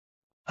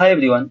Hi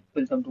everyone,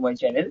 welcome to my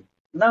channel.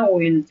 Now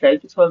we will try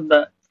to solve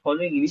the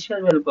following initial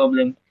value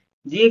problem.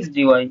 Dx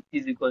dy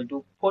is equal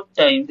to 4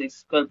 times x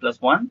square plus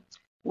 1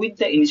 with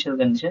the initial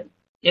condition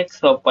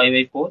x of pi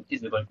by 4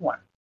 is equal to 1.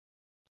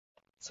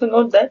 So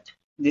note that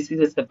this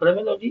is a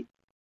separable ODE.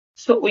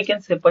 So we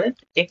can separate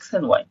x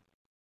and y.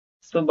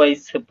 So by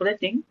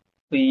separating,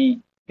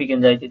 we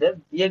can write it as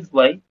dx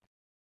by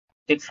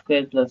x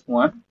square plus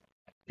 1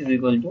 is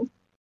equal to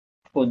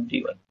 4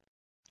 dy.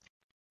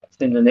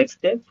 So in the next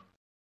step,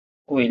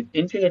 we'll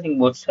integrating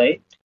both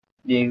sides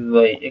dx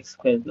by x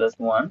square plus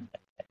 1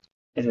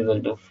 is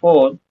equal to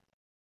 4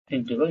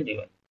 integral dy.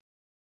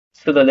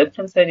 So the left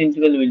hand side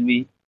integral will be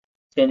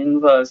tan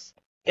inverse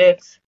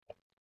x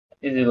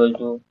is equal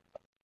to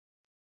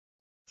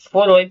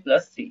 4y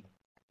plus c.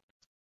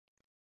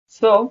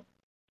 So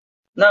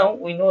now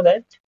we know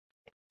that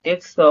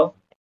x of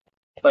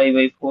pi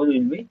by 4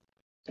 will be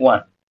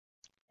 1.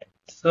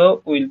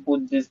 So we'll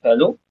put this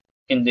value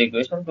in the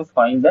equation to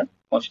find the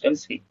constant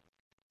c.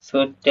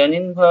 So tan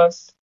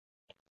inverse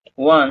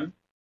 1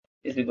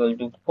 is equal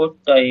to 4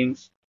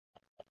 times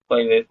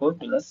pi by 4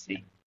 plus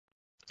c.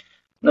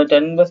 Now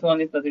tan inverse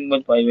 1 is nothing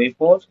but pi by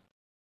 4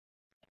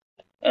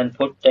 and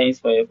 4 times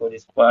pi by 4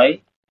 is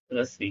pi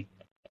plus c.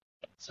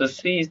 So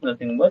c is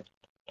nothing but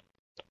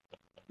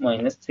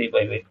minus 3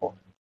 pi by 4.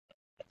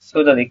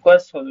 So the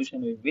required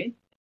solution will be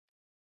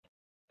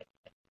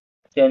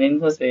tan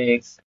inverse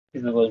x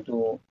is equal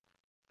to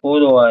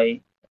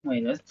 4y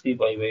minus 3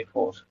 pi by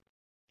 4.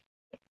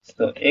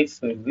 So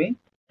x will be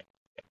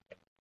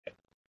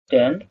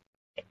tan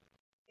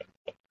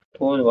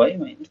 4y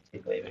minus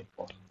 3 pi by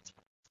 4.